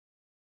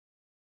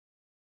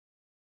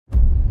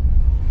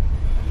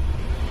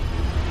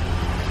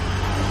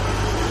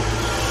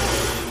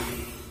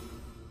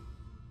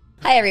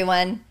Hi,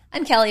 everyone.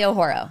 I'm Kelly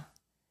O'Horo,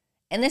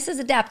 and this is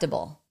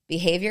Adaptable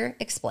Behavior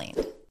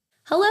Explained.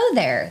 Hello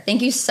there.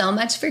 Thank you so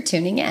much for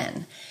tuning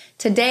in.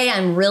 Today,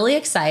 I'm really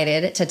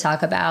excited to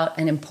talk about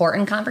an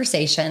important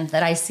conversation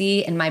that I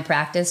see in my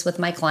practice with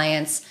my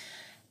clients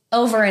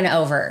over and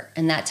over,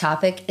 and that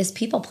topic is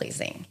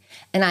people-pleasing.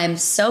 And I'm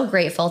so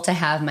grateful to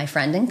have my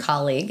friend and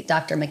colleague,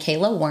 Dr.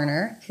 Michaela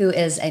Warner, who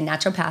is a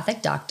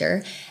naturopathic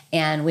doctor,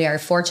 and we are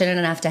fortunate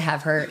enough to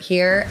have her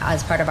here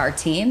as part of our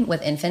team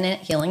with Infinite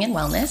Healing and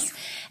Wellness.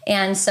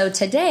 And so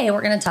today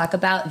we're going to talk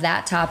about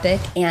that topic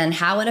and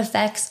how it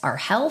affects our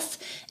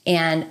health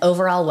and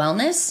overall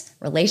wellness,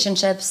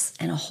 relationships,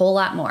 and a whole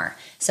lot more.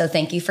 So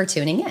thank you for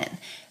tuning in.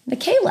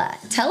 Michaela,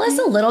 tell us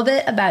a little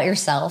bit about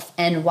yourself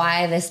and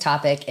why this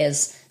topic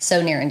is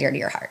so near and dear to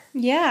your heart.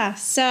 Yeah,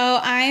 so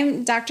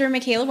I'm Dr.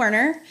 Michaela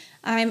Warner.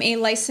 I'm a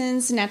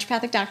licensed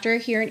naturopathic doctor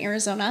here in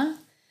Arizona.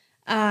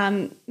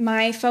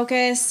 My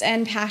focus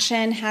and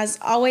passion has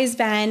always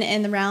been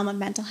in the realm of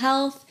mental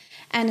health,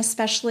 and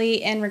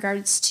especially in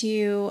regards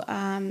to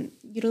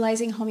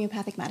utilizing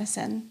homeopathic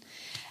medicine.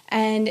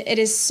 And it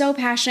is so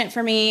passionate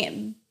for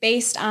me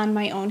based on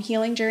my own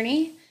healing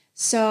journey.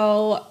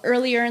 So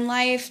earlier in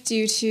life,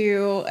 due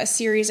to a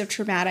series of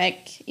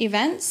traumatic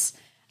events,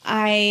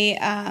 I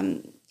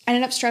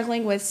ended up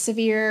struggling with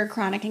severe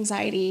chronic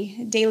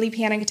anxiety, daily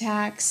panic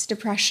attacks,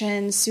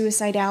 depression,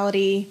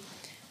 suicidality,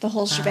 the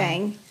whole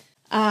shebang.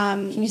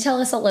 Can you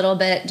tell us a little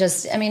bit,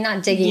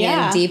 not digging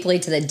in deeply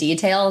to the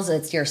details,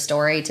 it's your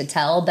story to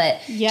tell, but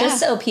just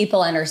so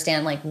people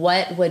understand, like,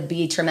 what would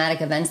be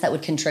traumatic events that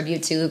would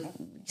contribute to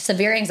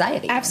severe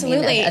anxiety?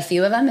 Absolutely. A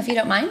few of them, if you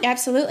don't mind.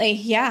 Absolutely.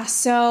 Yeah.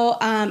 So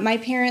my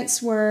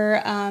parents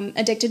were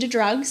addicted to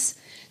drugs.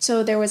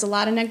 So there was a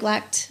lot of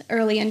neglect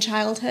early in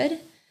childhood.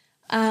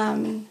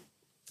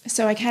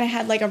 So I kind of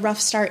had like a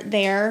rough start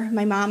there.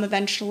 My mom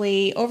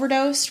eventually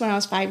overdosed when I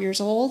was 5 years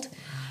old.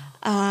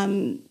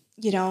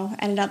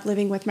 Ended up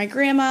living with my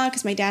grandma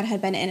because my dad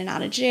had been in and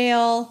out of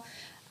jail.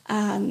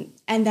 And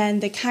then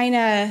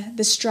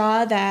the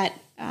straw that,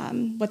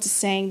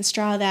 the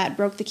straw that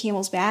broke the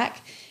camel's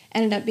back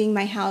ended up being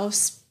my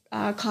house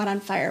caught on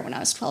fire when I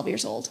was 12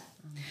 years old.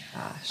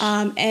 Gosh.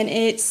 And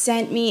it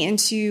sent me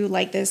into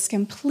like this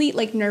complete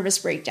like nervous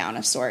breakdown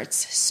of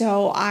sorts.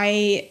 So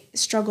I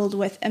struggled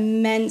with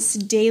immense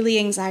daily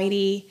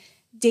anxiety,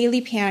 daily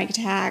panic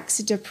attacks,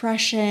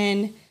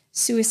 depression,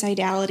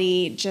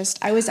 suicidality.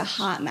 I was a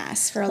hot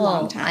mess for a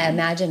long time. I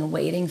imagine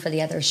waiting for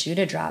the other shoe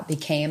to drop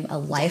became a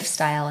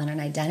lifestyle and an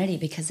identity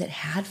because it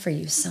had for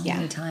you so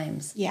many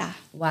times. Yeah.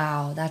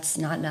 Wow, that's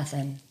not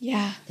nothing.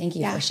 Yeah. Thank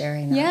you for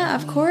sharing that. Yeah,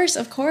 of course.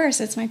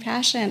 It's my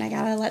passion. I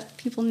gotta let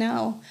people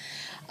know.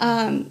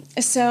 I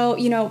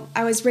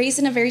was raised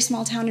in a very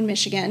small town in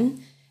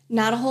Michigan.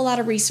 Not a whole lot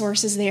of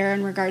resources there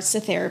in regards to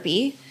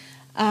therapy.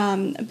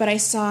 But I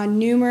saw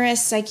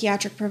numerous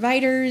psychiatric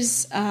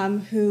providers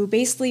who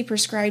basically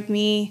prescribed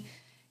me,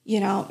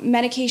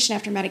 medication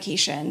after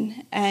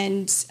medication,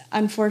 and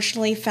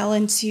unfortunately fell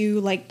into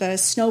like the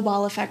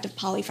snowball effect of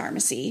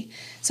polypharmacy.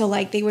 So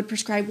like they would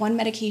prescribe one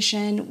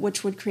medication,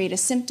 which would create a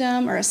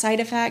symptom or a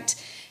side effect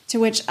to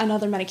which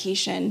another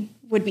medication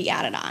would be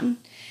added on.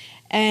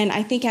 And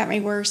I think at my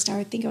worst,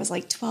 I was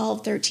like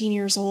 12, 13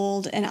 years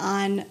old and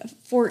on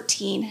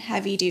 14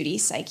 heavy-duty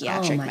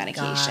psychiatric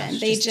medication. Gosh,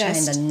 they just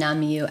trying to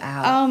numb you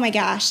out. Oh, my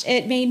gosh.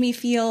 It made me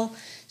feel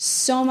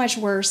so much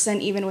worse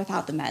than even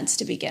without the meds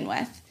to begin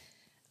with.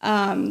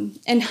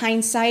 In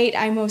hindsight,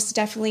 I most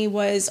definitely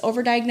was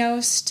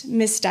overdiagnosed,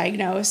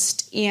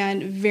 misdiagnosed,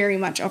 and very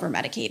much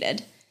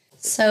overmedicated.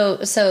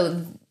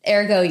 So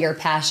ergo your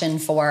passion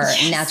for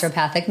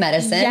naturopathic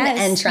medicine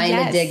and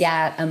trying to dig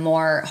at a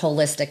more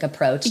holistic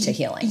approach to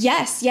healing.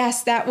 Yes.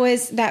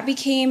 That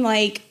became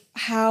like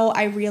how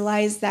I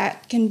realized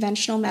that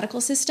conventional medical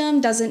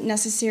system doesn't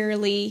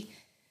necessarily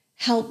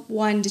help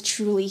one to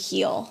truly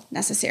heal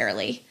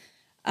necessarily.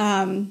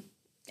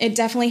 It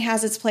definitely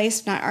has its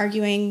place, not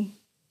arguing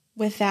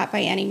with that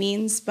by any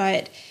means,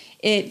 but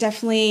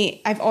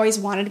I've always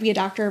wanted to be a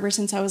doctor ever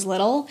since I was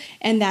little,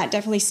 and that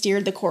definitely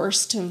steered the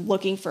course to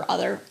looking for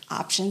other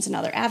options and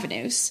other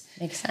avenues.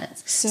 Makes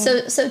sense.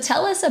 So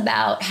tell us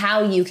about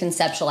how you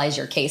conceptualize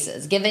your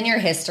cases, given your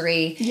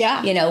history.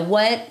 Yeah.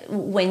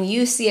 When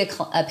you see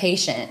a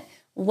patient,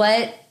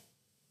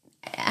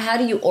 how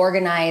do you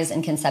organize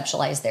and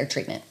conceptualize their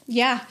treatment?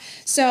 Yeah.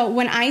 So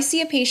when I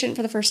see a patient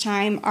for the first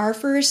time, our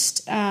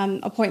first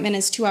appointment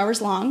is 2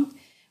 hours long.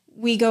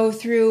 We go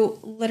through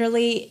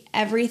literally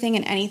everything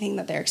and anything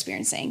that they're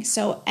experiencing.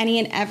 So any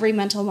and every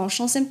mental,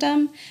 emotional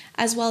symptom,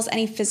 as well as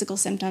any physical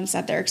symptoms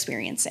that they're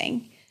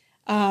experiencing.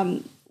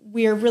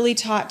 We are really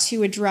taught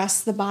to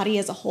address the body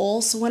as a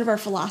whole. So one of our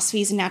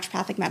philosophies in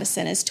naturopathic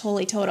medicine is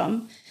totally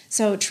totem.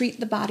 So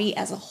treat the body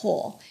as a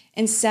whole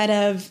instead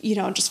of,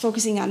 just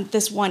focusing on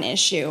this one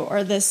issue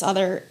or this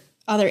other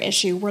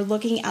issue. We're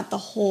looking at the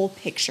whole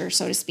picture,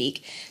 so to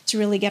speak, to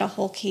really get a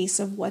whole case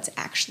of what's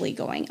actually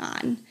going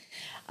on.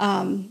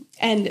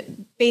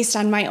 And based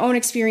on my own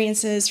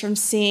experiences from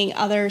seeing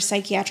other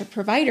psychiatric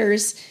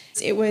providers,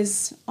 it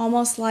was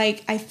almost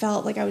like I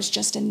felt like I was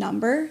just a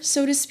number,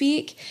 so to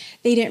speak.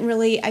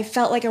 I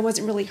felt like I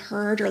wasn't really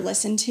heard or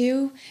listened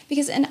to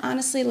and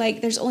honestly,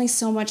 like there's only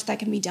so much that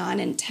can be done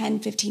in 10,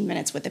 15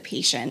 minutes with a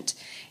patient.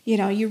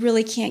 You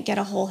really can't get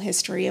a whole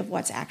history of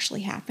what's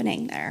actually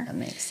happening there. That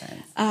makes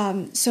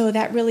sense. So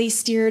that really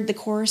steered the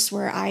course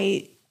where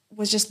I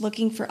was just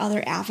looking for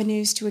other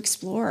avenues to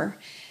explore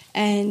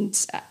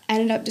and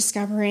ended up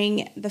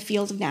discovering the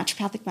field of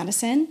naturopathic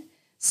medicine.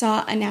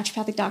 Saw a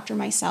naturopathic doctor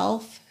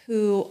myself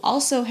who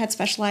also had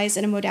specialized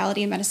in a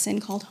modality of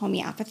medicine called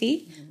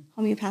homeopathic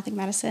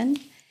medicine.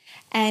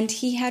 And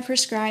he had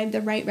prescribed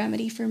the right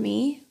remedy for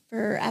me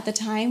at the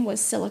time was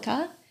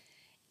silica.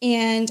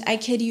 And I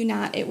kid you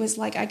not, it was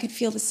like I could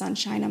feel the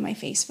sunshine on my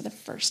face for the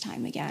first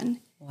time again.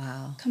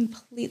 Wow.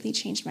 Completely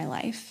changed my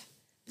life.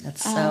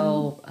 That's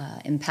so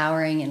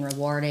empowering and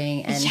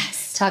rewarding. And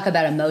yes. Talk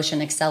about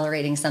emotion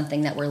accelerating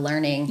something that we're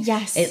learning.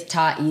 Yes. It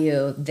taught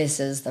you this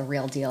is the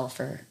real deal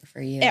for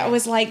you. It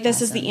was like,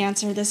 this is the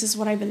answer. This is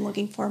what I've been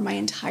looking for my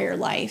entire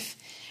life.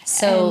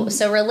 So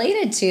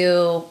related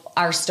to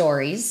our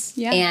stories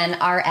Yeah. and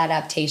our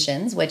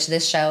adaptations, which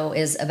this show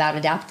is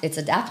about it's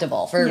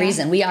adaptable for a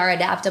reason. We are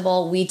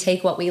adaptable. We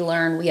take what we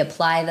learn, we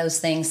apply those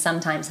things,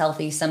 sometimes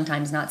healthy,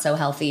 sometimes not so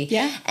healthy,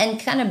 and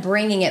kind of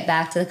bringing it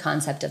back to the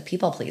concept of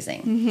people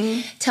pleasing.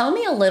 Mm-hmm. Tell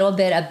me a little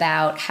bit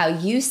about how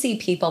you see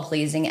people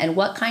pleasing and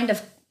what kind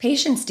of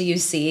patients do you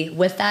see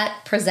with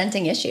that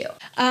presenting issue?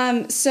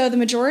 So the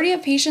majority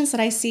of patients that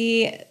I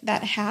see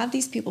that have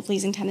these people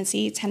pleasing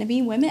tendency tend to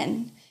be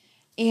women.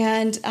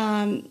 And,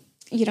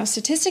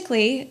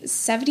 statistically,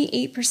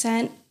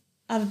 78%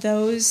 of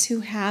those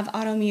who have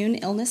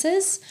autoimmune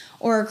illnesses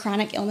or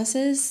chronic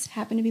illnesses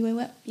happen to be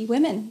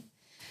women.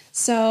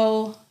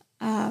 So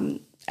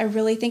I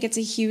really think it's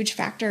a huge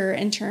factor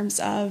in terms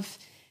of,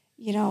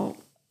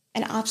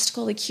 an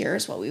obstacle to cure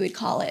is what we would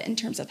call it in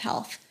terms of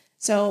health.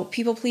 So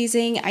people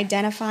pleasing,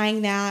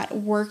 identifying that,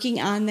 working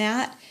on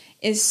that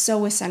is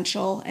so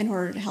essential in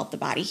order to help the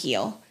body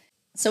heal.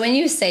 So when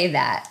you say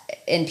that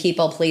in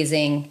people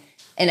pleasing,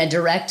 in a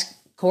direct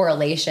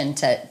correlation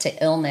to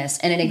illness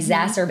and an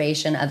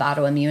exacerbation of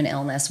autoimmune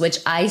illness, which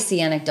I see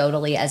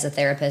anecdotally as a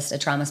therapist, a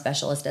trauma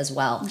specialist as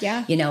well.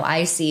 Yeah.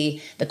 I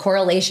see the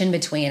correlation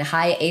between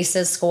high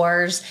ACEs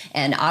scores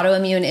and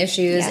autoimmune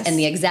issues and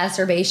the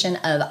exacerbation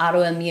of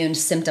autoimmune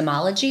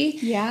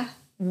symptomology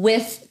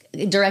with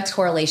direct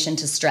correlation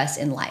to stress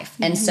in life.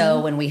 And so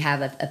when we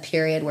have a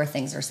period where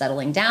things are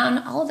settling down,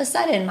 all of a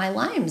sudden my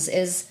Lyme's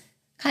is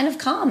kind of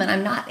calm and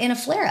I'm not in a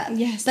flare-up.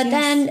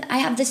 Then I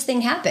have this thing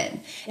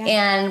happen.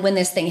 And when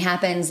this thing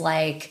happens,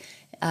 like,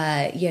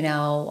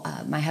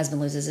 my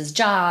husband loses his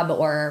job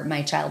or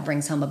my child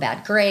brings home a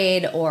bad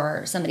grade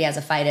or somebody has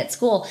a fight at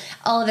school,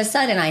 all of a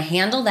sudden I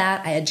handle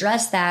that, I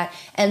address that,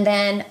 and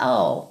then,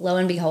 lo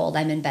and behold,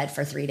 I'm in bed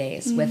for 3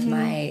 days with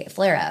my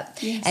flare-up.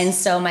 And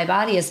so my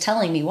body is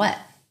telling me what?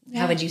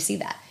 How would you see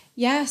that?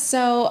 Yeah,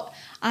 so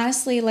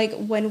honestly, like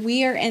when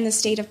we are in the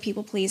state of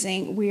people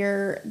pleasing,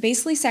 we're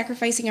basically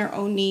sacrificing our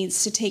own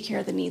needs to take care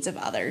of the needs of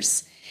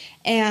others.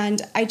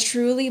 And I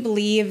truly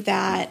believe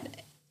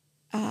that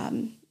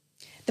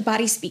the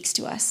body speaks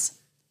to us.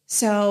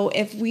 So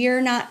if we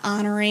are not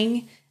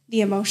honoring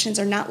the emotions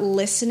or not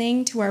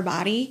listening to our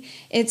body,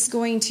 it's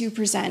going to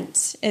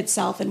present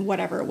itself in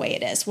whatever way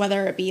it is,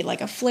 whether it be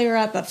like a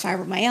flare-up of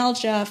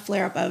fibromyalgia,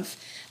 flare-up of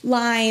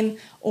Lyme,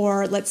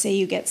 or let's say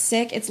you get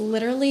sick. It's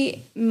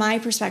literally my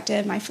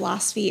perspective, my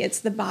philosophy. It's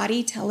the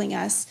body telling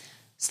us,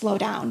 slow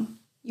down.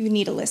 You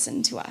need to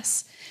listen to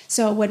us.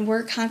 So when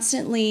we're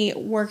constantly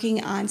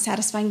working on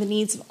satisfying the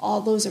needs of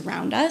all those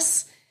around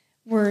us,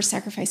 we're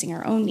sacrificing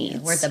our own needs.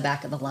 We're at the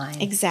back of the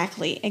line.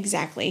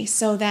 Exactly.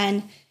 So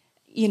then,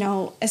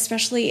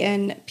 especially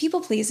in people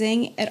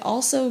pleasing, it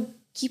also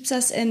keeps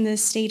us in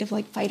this state of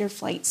like fight or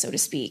flight, so to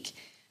speak.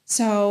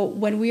 So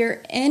when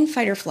we're in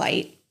fight or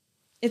flight,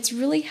 it's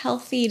really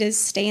healthy to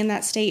stay in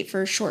that state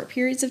for short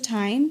periods of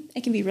time.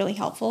 It can be really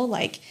helpful,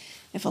 like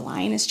if a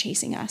lion is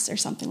chasing us or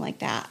something like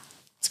that.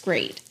 It's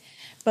great.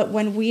 But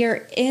when we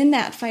are in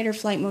that fight or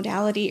flight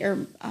modality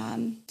or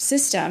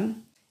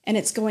system, and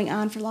it's going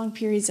on for long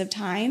periods of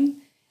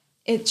time,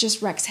 it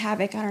just wreaks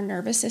havoc on our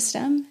nervous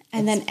system,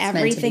 and then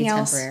everything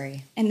else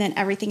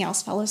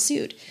follows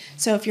suit.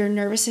 So if your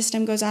nervous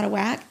system goes out of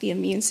whack, the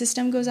immune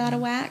system goes out of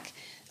whack,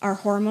 our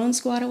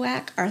hormones go out of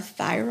whack, our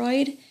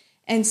thyroid.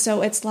 And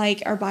so it's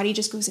like our body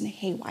just goes into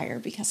haywire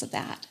because of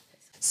that.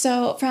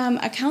 So from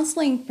a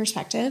counseling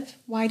perspective,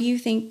 why do you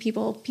think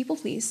people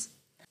please?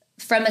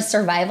 From a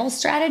survival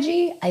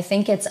strategy, I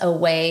think it's a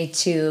way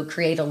to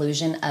create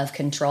illusion of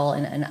control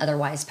in an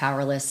otherwise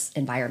powerless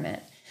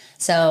environment.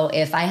 So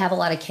if I have a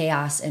lot of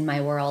chaos in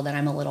my world and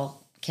I'm a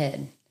little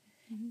kid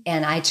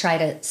and I try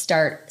to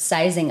start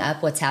sizing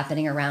up what's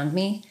happening around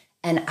me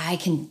and I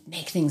can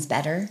make things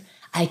better,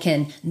 I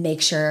can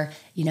make sure,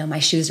 my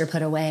shoes are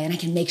put away, and I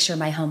can make sure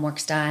my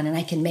homework's done, and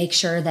I can make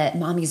sure that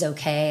mommy's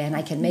okay, and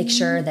I can make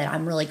sure that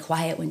I'm really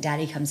quiet when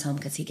daddy comes home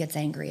because he gets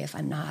angry if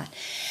I'm not.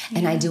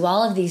 And I do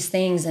all of these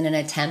things in an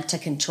attempt to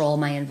control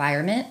my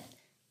environment.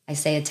 I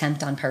say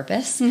attempt on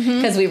purpose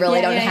because we really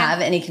don't have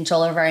any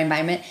control over our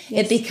environment.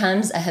 Yes. It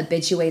becomes a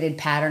habituated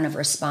pattern of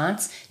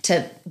response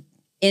to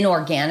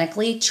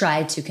inorganically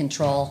try to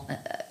control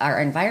our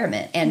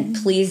environment, and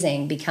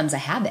pleasing becomes a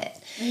habit.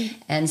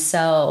 And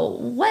so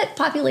what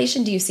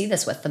population do you see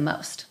this with the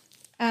most?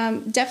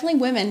 Definitely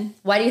women.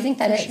 Why do you think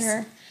that is?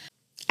 Sure.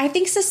 I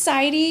think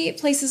society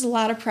places a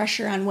lot of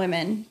pressure on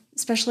women,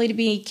 especially to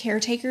be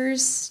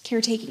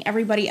caretaking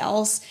everybody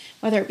else,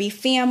 whether it be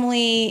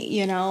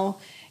family,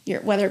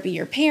 whether it be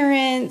your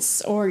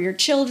parents or your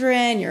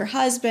children, your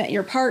husband,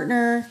 your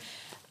partner.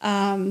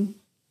 I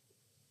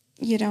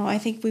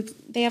think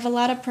they have a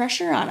lot of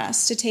pressure on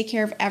us to take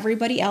care of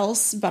everybody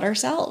else but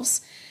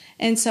ourselves.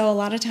 And so a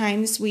lot of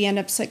times we end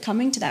up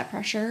succumbing to that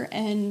pressure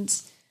and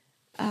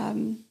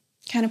kind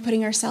of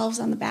putting ourselves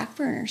on the back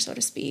burner, so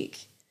to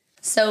speak.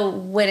 So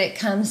when it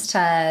comes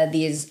to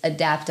these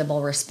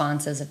adaptable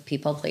responses of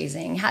people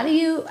pleasing, how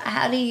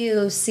do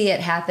you see it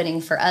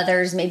happening for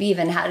others? Maybe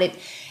even how do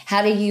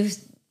you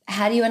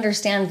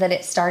understand that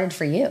it started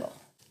for you?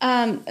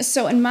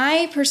 So in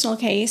my personal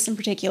case in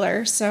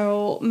particular,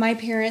 so my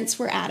parents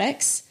were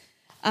addicts.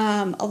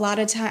 A lot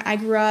of time I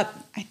grew up,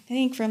 I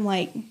think from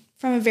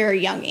a very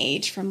young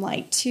age, from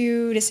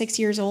 2 to 6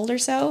 years old or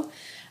so.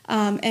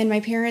 And my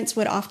parents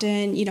would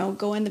often,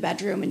 go in the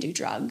bedroom and do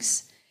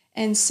drugs.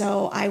 And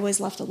so I was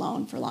left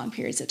alone for long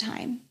periods of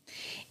time.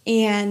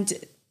 And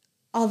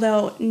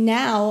although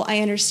now I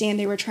understand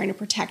they were trying to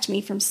protect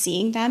me from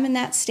seeing them in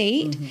that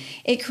state,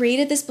 it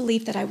created this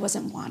belief that I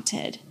wasn't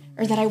wanted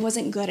or that I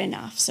wasn't good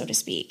enough, so to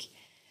speak.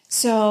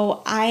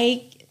 So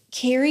I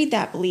carried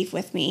that belief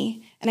with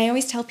me. And I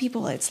always tell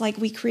people it's like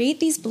we create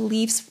these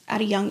beliefs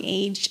at a young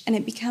age, and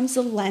it becomes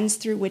the lens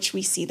through which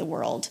we see the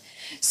world.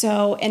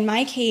 So in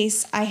my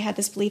case, I had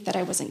this belief that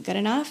I wasn't good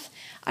enough.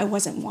 I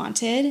wasn't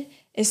wanted.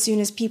 As soon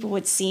as people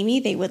would see me,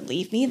 they would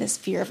leave me, this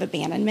fear of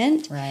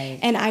abandonment. Right.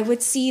 And I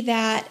would see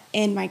that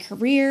in my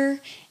career,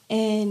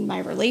 in my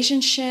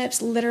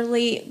relationships,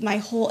 literally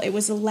it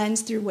was a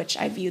lens through which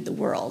I viewed the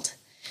world.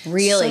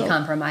 Really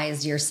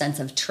compromised your sense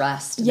of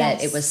trust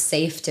that it was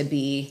safe to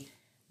be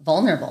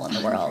vulnerable in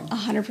the world.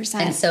 100%.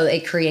 And so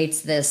it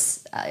creates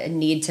this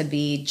need to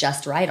be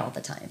just right all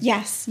the time.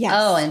 Yes.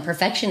 Oh, and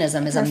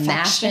perfectionism is a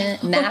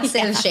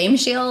massive shame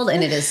shield,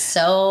 and it is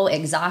so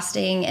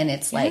exhausting, and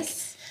it's like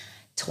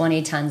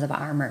 20 tons of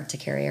armor to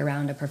carry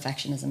around a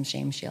perfectionism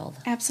shame shield.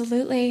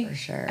 Absolutely. For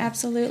sure.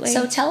 Absolutely.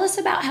 So tell us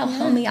about how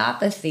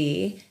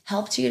homeopathy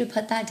helped you to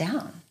put that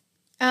down.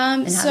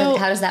 And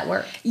how does that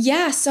work?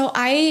 Yeah. So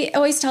I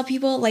always tell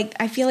people,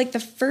 I feel like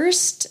the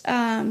first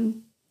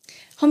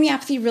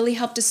homeopathy really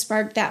helped to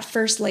spark that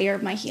first layer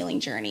of my healing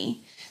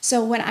journey.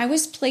 So when I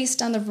was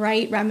placed on the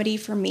right remedy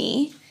for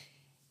me,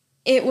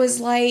 it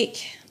was I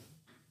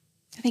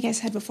think I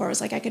said before, it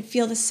was I could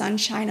feel the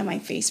sunshine on my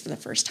face for the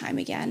first time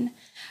again.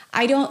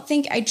 I don't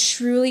think I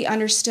truly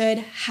understood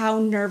how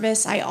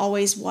nervous I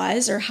always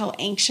was or how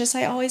anxious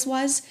I always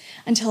was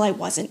until I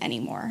wasn't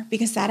anymore,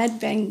 because that had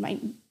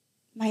been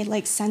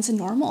my sense of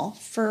normal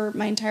for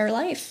my entire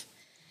life.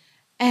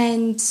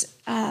 And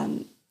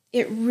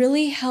it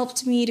really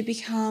helped me to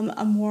become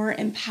a more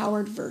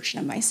empowered version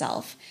of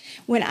myself.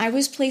 When I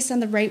was placed on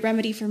the right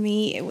remedy for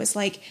me, it was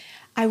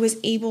I was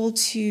able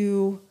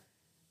to,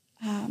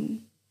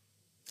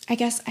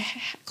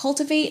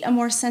 cultivate a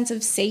more sense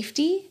of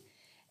safety.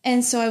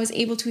 And so I was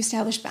able to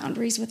establish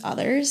boundaries with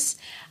others.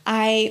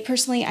 I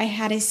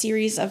had a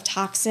series of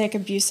toxic,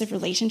 abusive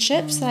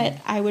relationships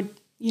that I would,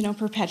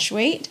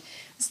 perpetuate.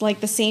 It's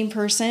like the same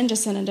person,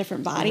 just in a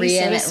different body,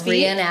 so to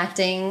speak.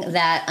 Reenacting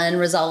that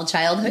unresolved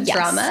childhood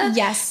trauma.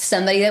 Yes.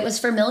 Somebody that was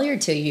familiar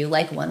to you,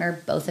 like one or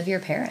both of your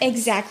parents.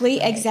 Exactly,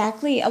 right.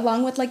 Exactly.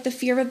 Along with the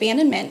fear of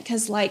abandonment,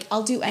 because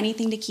I'll do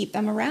anything to keep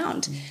them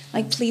around.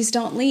 Please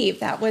don't leave.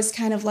 That was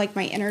kind of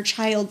my inner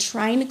child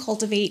trying to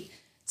cultivate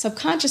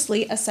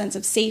subconsciously a sense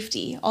of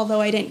safety, although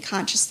I didn't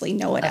consciously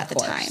know it at the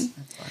time.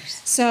 Of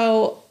course.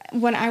 So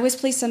when I was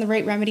placed on the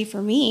right remedy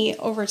for me,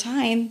 over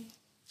time,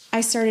 I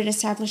started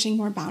establishing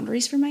more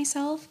boundaries for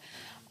myself,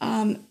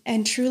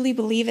 and truly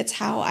believe it's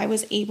how I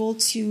was able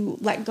to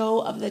let go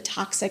of the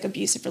toxic,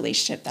 abusive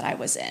relationship that I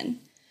was in.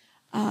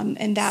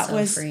 And that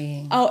was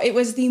freeing. It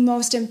was the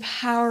most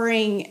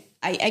empowering.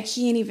 I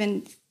can't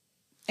even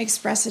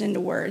express it into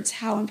words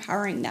how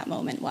empowering that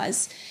moment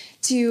was,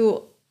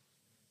 to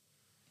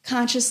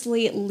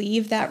consciously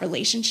leave that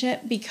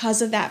relationship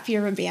because of that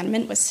fear of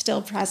abandonment was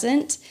still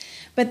present,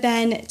 but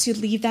then to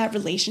leave that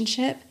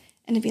relationship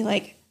and to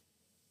be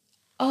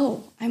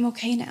oh, I'm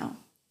okay now.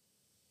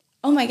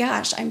 Oh my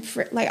gosh, I'm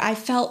free. I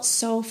felt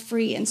so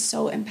free and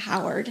so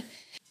empowered.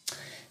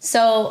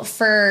 So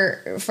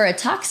for a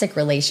toxic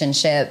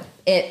relationship,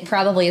 it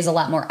probably is a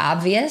lot more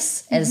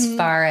obvious as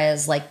far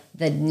as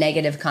the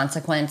negative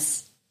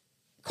consequences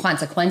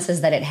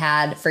that it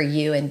had for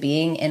you and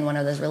being in one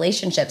of those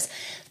relationships.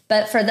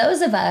 But for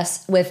those of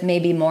us with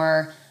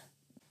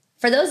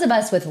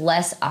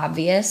less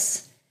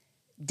obvious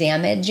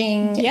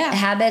damaging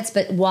habits,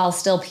 but while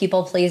still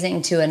people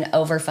pleasing to an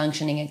over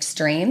functioning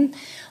extreme,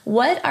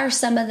 what are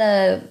some of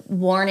the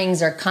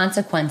warnings or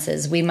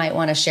consequences we might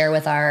want to share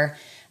with our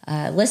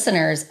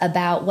listeners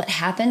about what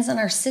happens in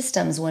our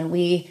systems when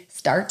we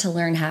start to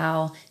learn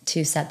how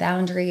to set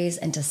boundaries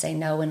and to say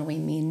no when we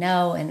mean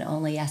no and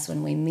only yes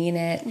when we mean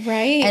it.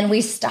 Right. And we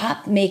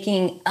stop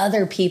making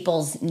other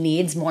people's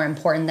needs more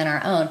important than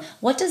our own.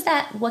 What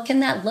can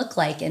that look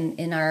like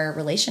in our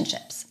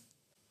relationships?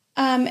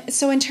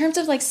 So in terms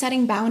of like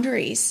setting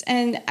boundaries,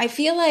 and I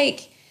feel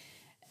like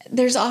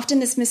there's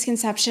often this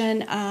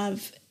misconception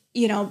of,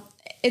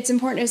 it's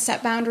important to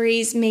set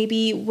boundaries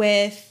maybe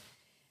with,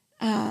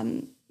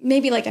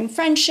 maybe like in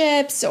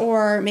friendships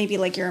or maybe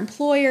like your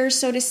employer,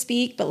 so to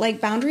speak, but like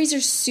boundaries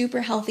are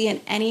super healthy in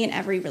any and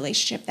every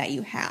relationship that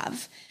you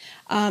have.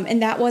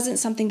 And that wasn't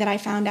something that I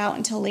found out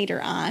until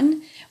later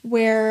on,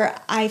 where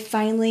I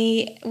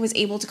finally was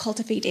able to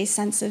cultivate a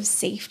sense of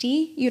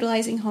safety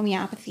utilizing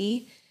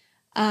homeopathy,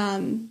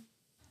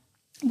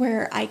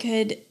 where I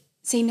could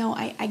say, no,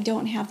 I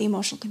don't have the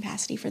emotional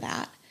capacity for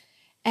that.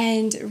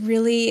 And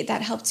really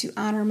that helped to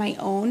honor my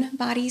own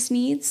body's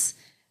needs.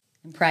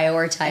 And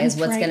prioritize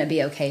what's going to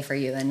be okay for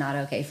you and not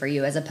okay for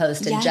you, as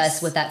opposed to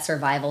just with that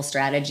survival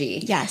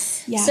strategy.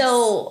 Yes.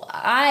 So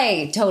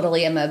I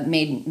totally am a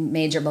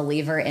major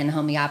believer in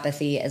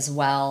homeopathy as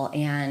well.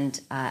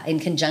 And in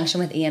conjunction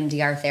with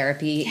EMDR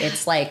therapy,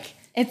 it's like,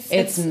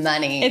 it's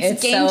money.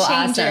 It's game so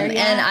changer, awesome.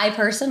 And I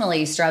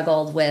personally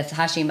struggled with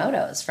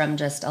Hashimoto's from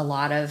just a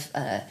lot of,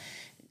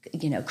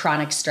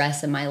 chronic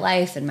stress in my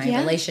life and my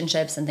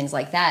relationships and things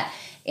like that.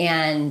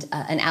 And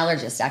an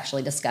allergist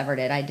actually discovered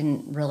it. I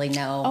didn't really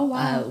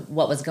know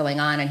what was going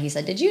on. And he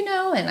said, "Did you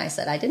know?" And I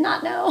said, "I did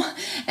not know."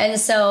 And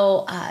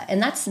so,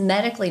 and that's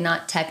medically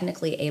not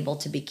technically able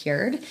to be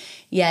cured.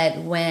 Yet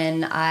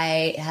when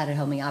I had a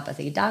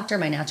homeopathy doctor,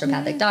 my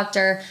naturopathic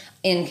doctor,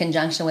 in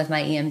conjunction with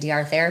my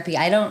EMDR therapy,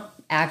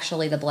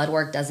 the blood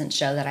work doesn't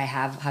show that I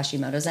have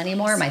Hashimoto's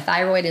anymore. My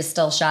thyroid is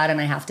still shot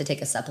and I have to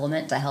take a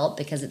supplement to help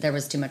because there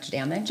was too much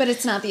damage. But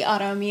it's not the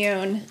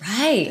autoimmune.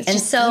 Right. It's and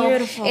so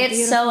beautiful.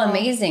 So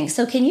amazing.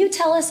 So can you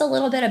tell us a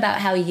little bit about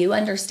how you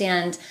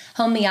understand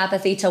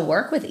homeopathy to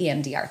work with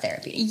EMDR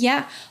therapy?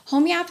 Yeah.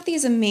 Homeopathy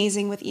is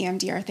amazing with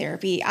EMDR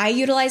therapy. I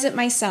utilize it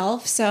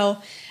myself. So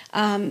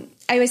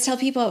I always tell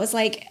people it was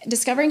like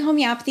discovering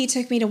homeopathy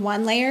took me to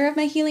one layer of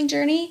my healing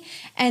journey.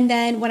 And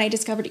then when I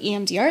discovered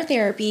EMDR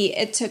therapy,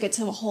 it took it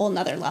to a whole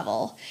nother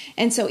level.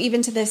 And so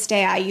even to this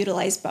day, I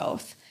utilize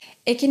both.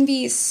 It can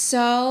be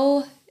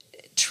so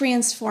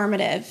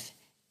transformative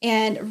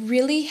and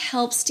really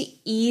helps to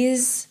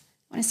ease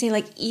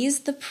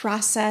the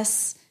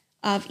process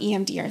of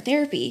EMDR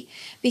therapy.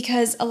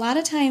 Because a lot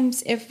of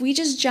times if we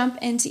just jump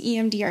into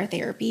EMDR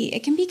therapy,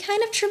 it can be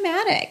kind of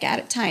traumatic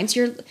at times.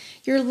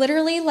 You're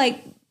literally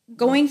like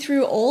going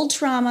through old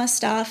trauma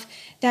stuff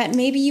that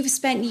maybe you've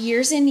spent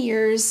years and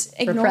years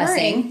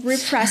ignoring,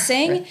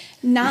 repressing,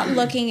 not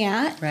looking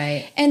at.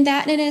 Right. And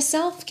that in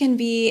itself can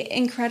be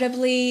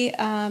incredibly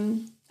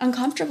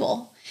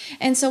uncomfortable.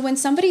 And so when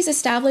somebody's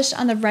established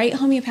on the right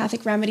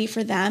homeopathic remedy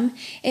for them,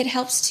 it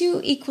helps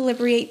to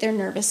equilibrate their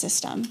nervous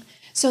system.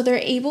 So they're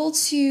able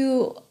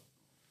to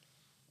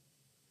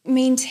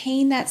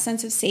maintain that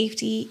sense of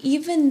safety,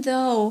 even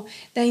though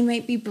they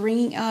might be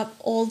bringing up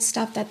old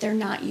stuff that they're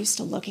not used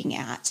to looking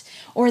at,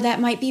 or that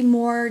might be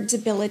more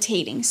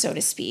debilitating, so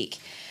to speak.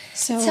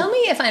 So tell me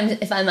if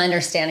I'm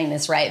understanding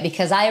this right,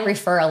 because I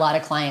refer a lot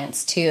of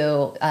clients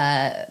to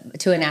a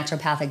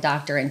naturopathic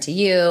doctor and to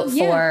you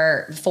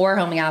for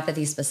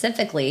homeopathy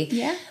specifically.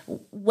 Yeah.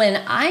 When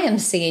I am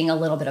seeing a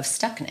little bit of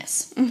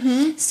stuckness.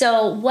 Mm-hmm.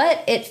 So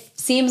what it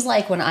seems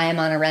like when I am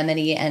on a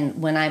remedy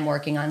and when I'm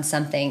working on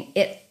something,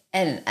 you're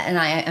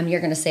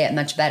going to say it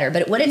much better,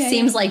 but what it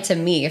seems like to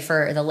me,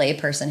 for the lay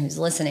person who's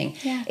listening,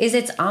 is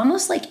it's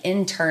almost like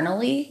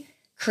internally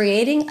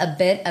creating a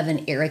bit of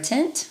an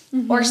irritant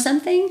or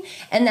something.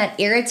 And that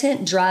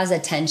irritant draws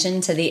attention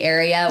to the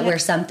area where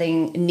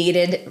something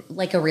needed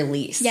like a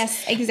release.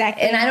 Yes,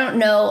 exactly. And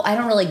I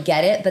don't really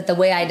get it, but the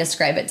way I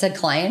describe it to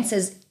clients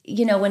is,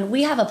 when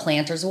we have a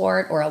plantar's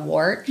wart or a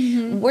wart,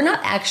 we're not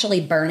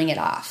actually burning it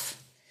off.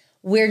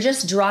 We're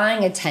just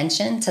drawing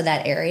attention to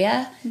that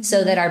area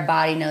so that our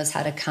body knows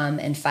how to come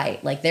and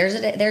fight. Like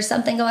there's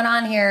something going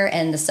on here,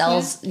 and the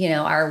cells,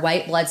 our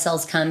white blood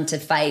cells come to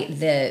fight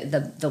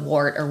the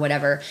wart or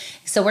whatever.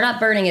 So we're not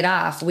burning it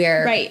off.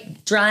 We're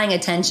drawing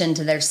attention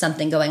to there's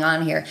something going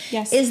on here.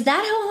 Yes. Is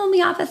that how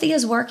homeopathy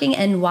is working,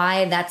 and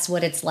why that's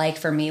what it's like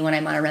for me when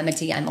I'm on a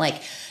remedy? I'm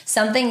like,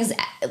 something's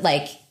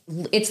like,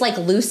 it's like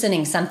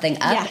loosening something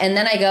up. And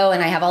then I go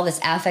and I have all this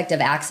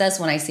affective access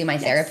when I see my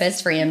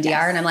therapist for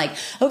EMDR and I'm like,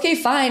 okay,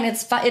 fine.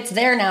 It's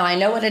there now. I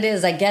know what it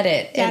is. I get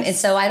it. And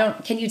so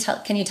can you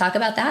talk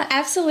about that?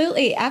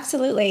 Absolutely.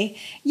 Absolutely.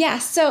 Yeah.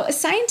 So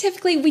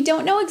scientifically, we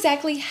don't know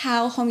exactly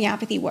how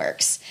homeopathy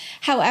works.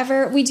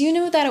 However, we do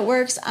know that it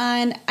works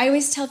I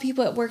always tell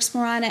people it works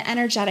more on an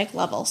energetic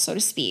level, so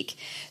to speak.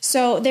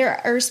 So there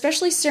are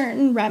especially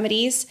certain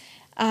remedies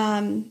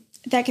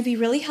that can be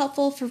really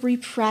helpful for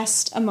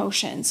repressed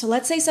emotions. So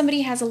let's say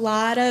somebody has a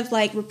lot of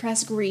like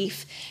repressed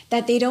grief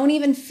that they don't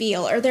even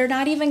feel, or they're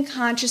not even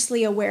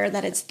consciously aware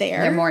that it's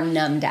there. They're more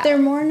numbed out. They're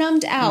more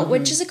numbed out,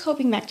 which is a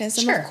coping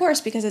mechanism, Sure. of course,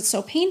 because it's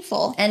so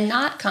painful. And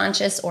not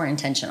conscious or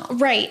intentional.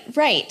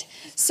 Right.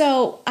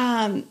 So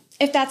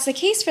if that's the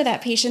case for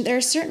that patient, there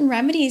are certain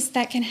remedies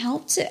that can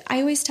help I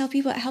always tell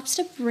people, it helps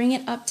to bring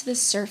it up to the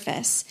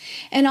surface.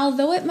 And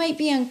although it might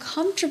be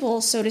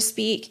uncomfortable, so to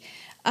speak,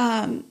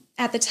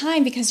 at the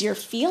time because you're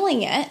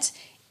feeling it,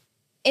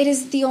 it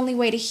is the only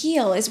way to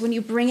heal is when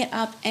you bring it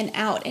up and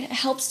out. It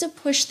helps to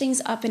push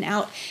things up and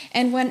out.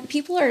 And when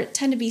people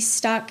tend to be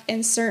stuck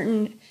in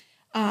certain,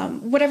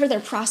 whatever they're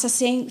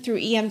processing through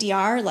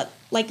EMDR,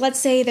 like let's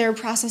say they're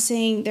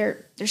processing,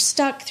 they're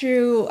stuck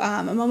through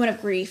a moment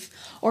of grief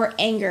or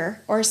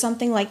anger or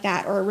something like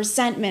that, or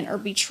resentment or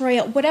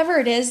betrayal, whatever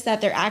it is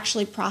that they're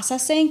actually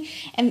processing,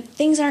 and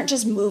things aren't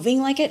just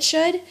moving like it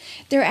should,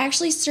 there are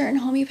actually certain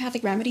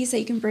homeopathic remedies that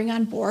you can bring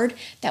on board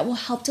that will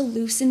help to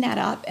loosen that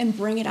up and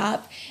bring it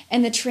up.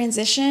 And the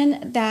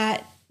transition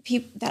that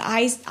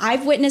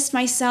I've witnessed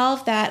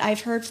myself, that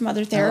I've heard from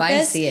other therapists,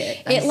 I see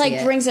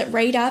it. Brings it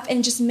right up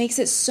and just makes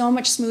it so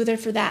much smoother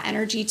for that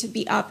energy to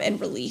be up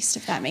and released,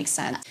 if that makes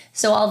sense.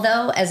 So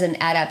although as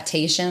an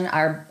adaptation,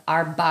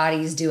 our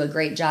bodies do a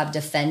great job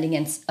defending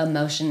against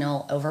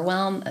emotional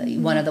overwhelm,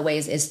 one of the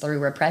ways is through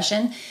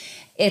repression.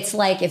 It's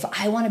like, if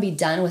I want to be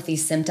done with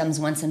these symptoms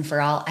once and for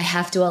all, I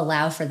have to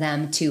allow for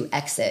them to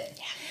exit.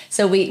 Yeah.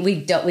 So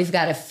we've got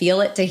to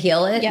feel it to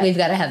heal it. Yep. We've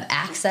got to have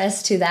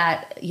access to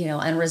that,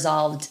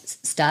 unresolved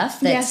stuff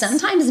that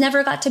sometimes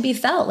never got to be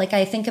felt. Like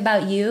I think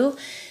about you,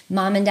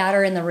 mom and dad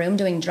are in the room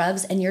doing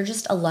drugs and you're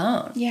just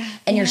alone. Yeah.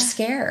 And you're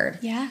scared.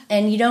 Yeah.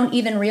 And you don't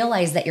even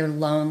realize that you're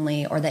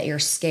lonely or that you're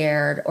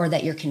scared or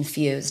that you're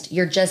confused.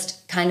 You're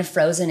just kind of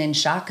frozen in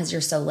shock because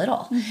you're so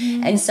little.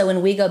 Mm-hmm. And so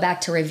when we go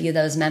back to review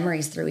those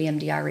memories through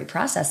EMDR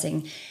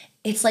reprocessing,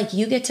 it's like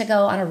you get to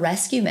go on a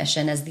rescue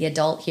mission as the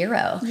adult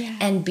hero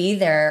and be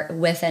there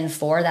with and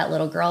for that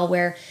little girl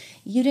where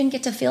you didn't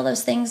get to feel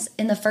those things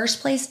in the first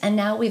place. And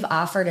now we've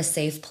offered a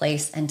safe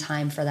place and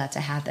time for that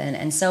to happen.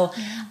 And so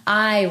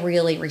I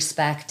really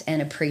respect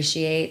and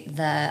appreciate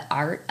the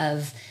art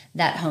of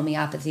that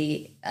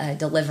homeopathy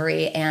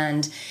delivery,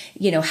 and,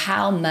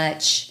 how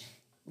much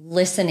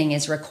listening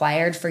is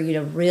required for you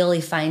to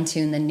really fine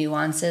tune the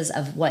nuances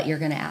of what you're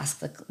going to ask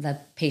the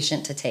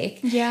patient to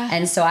take. Yeah.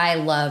 And so I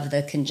love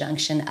the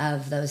conjunction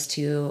of those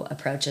two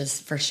approaches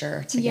for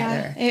sure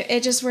together. Yeah,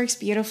 it just works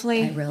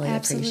beautifully. I really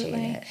appreciate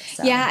it.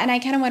 So. Yeah. And I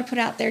kind of want to put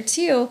out there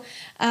too,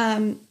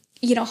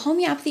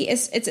 homeopathy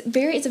it's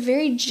a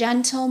very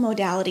gentle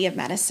modality of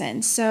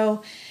medicine.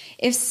 So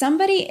if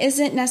somebody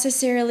isn't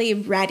necessarily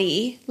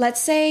ready,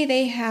 let's say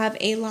they have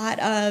a lot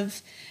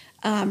of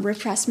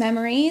repressed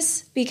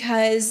memories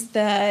because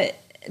the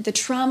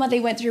trauma they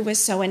went through was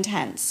so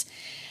intense.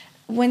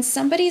 When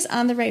somebody's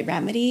on the right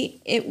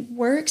remedy, it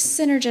works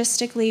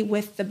synergistically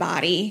with the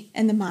body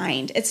and the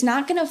mind. It's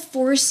not going to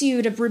force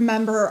you to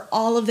remember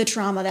all of the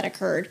trauma that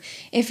occurred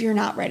if you're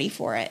not ready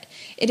for it.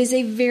 It is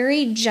a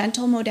very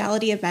gentle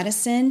modality of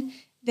medicine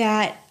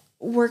that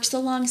works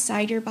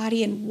alongside your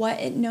body and what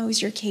it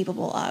knows you're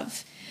capable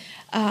of.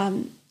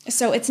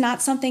 So it's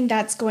not something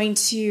that's going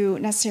to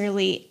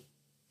necessarily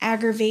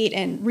aggravate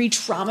and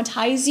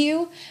re-traumatize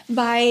you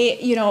by,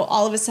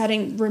 all of a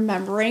sudden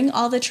remembering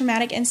all the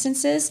traumatic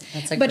instances.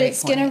 But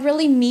it's going to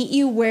really meet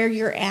you where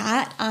you're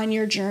at on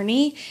your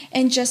journey,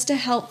 and just to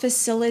help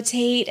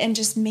facilitate and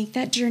just make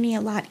that journey a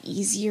lot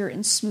easier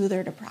and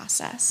smoother to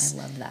process. I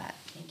love that.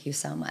 Thank you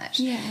so much.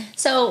 Yeah.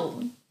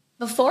 So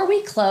before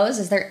we close,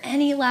 is there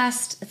any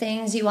last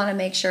things you want to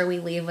make sure we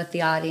leave with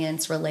the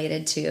audience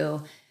related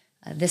to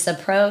this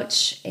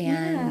approach?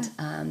 And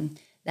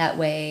that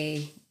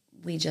way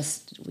we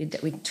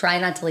try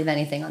not to leave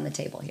anything on the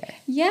table here.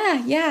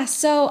 Yeah.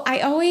 So I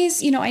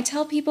always, I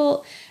tell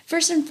people,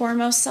 first and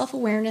foremost,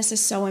 self-awareness is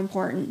so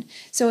important.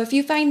 So if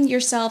you find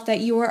yourself that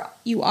you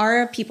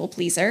are a people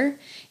pleaser,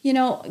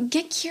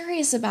 get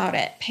curious about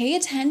it, pay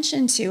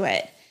attention to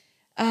it,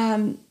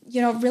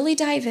 really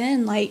dive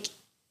in. Like,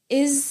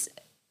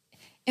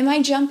 am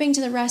I jumping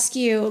to the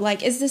rescue?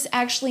 Like, is this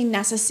actually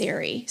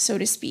necessary, so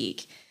to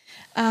speak?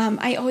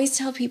 I always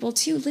tell people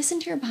to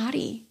listen to your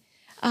body.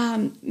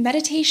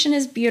 Meditation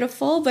is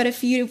beautiful, but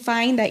if you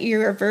find that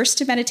you're averse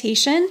to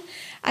meditation,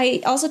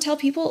 I also tell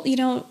people,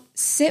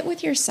 sit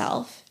with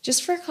yourself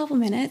just for a couple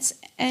minutes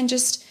and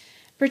just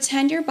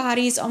pretend your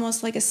body is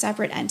almost like a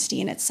separate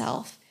entity in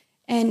itself,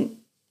 and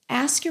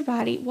ask your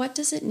body, what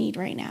does it need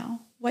right now?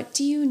 What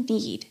do you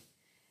need?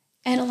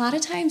 And a lot of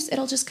times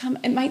it'll just come,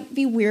 it might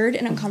be weird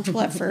and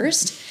uncomfortable at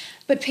first,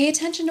 but pay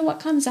attention to what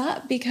comes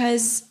up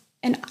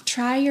and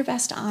try your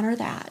best to honor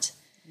that.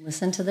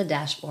 Listen to the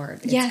dashboard.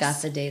 It's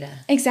got the data.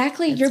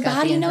 Exactly. Your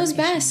body knows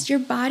best. Your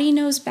body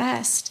knows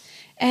best.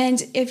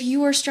 And if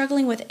you are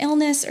struggling with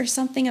illness or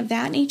something of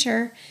that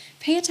nature,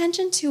 pay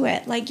attention to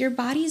it. Like, your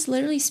body is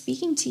literally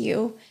speaking to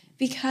you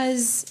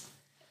because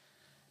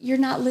you're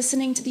not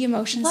listening to the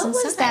emotions What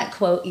inside. was that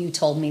quote you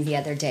told me the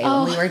other day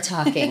when we were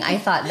talking? I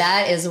thought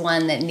that is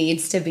one that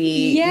needs to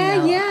be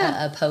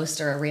a post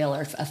or a reel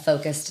or a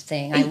focused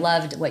thing. I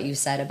loved what you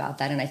said about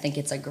that, and I think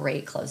it's a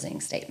great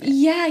closing statement.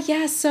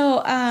 Yeah. So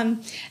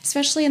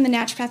especially in the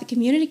naturopathic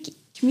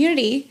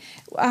community,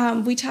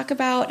 we talk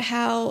about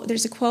how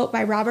there's a quote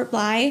by Robert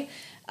Bly,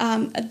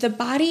 the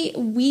body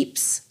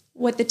weeps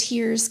what the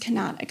tears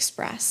cannot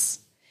express.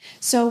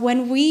 So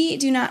when we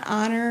do not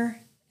honor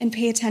and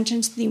pay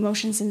attention to the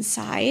emotions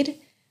inside,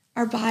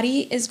 our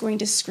body is going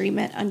to scream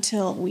it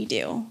until we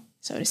do,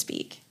 so to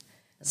speak.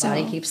 The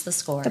body keeps the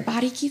score. The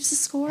body keeps the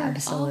score.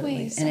 Absolutely.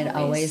 Always, and it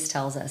always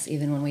tells us,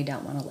 even when we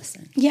don't want to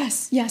listen.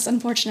 Yes,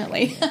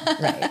 unfortunately.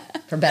 Right.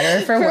 For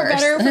better or for worse. For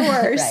better or for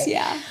worse, Right.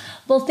 Yeah.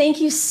 Well,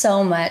 thank you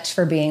so much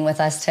for being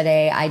with us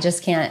today. I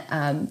just can't,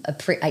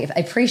 I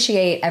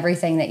appreciate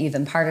everything that you've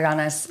imparted on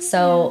us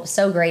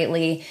so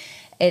greatly.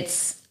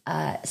 It's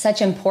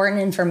such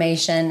important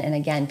information. And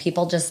again,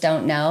 people just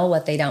don't know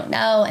what they don't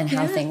know and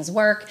how things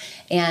work.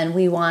 And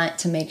we want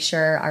to make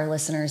sure our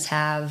listeners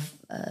have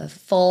a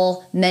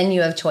full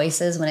menu of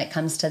choices when it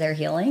comes to their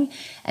healing.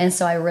 And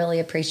so I really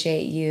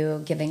appreciate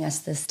you giving us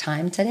this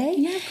time today.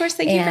 Yeah, of course.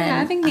 Thank you for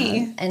having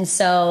me. And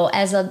so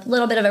as a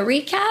little bit of a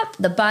recap,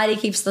 the body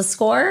keeps the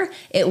score.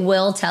 It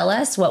will tell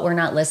us what we're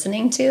not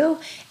listening to.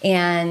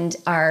 And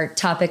our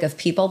topic of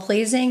people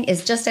pleasing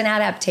is just an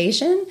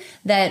adaptation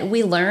that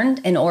we learned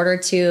in order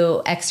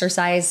to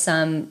exercise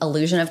some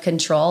illusion of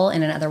control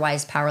in an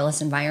otherwise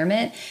powerless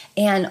environment.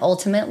 And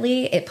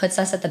ultimately, it puts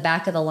us at the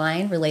back of the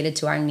line related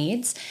to our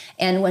needs.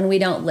 And when we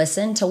don't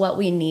listen to what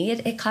we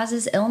need, it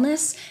causes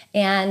illness.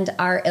 And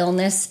our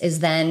illness is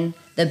then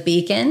the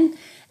beacon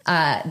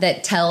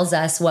that tells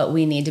us what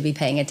we need to be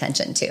paying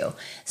attention to.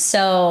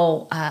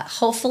 So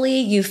hopefully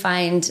you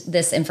find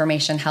this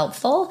information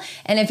helpful.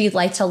 And if you'd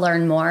like to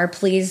learn more,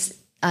 please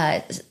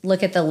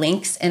look at the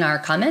links in our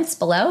comments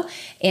below.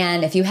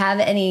 And if you have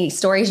any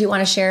stories you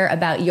want to share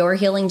about your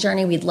healing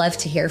journey, we'd love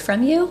to hear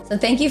from you. So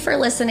thank you for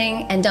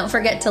listening. And don't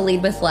forget to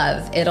lead with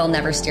love. It'll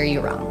never steer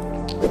you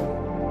wrong.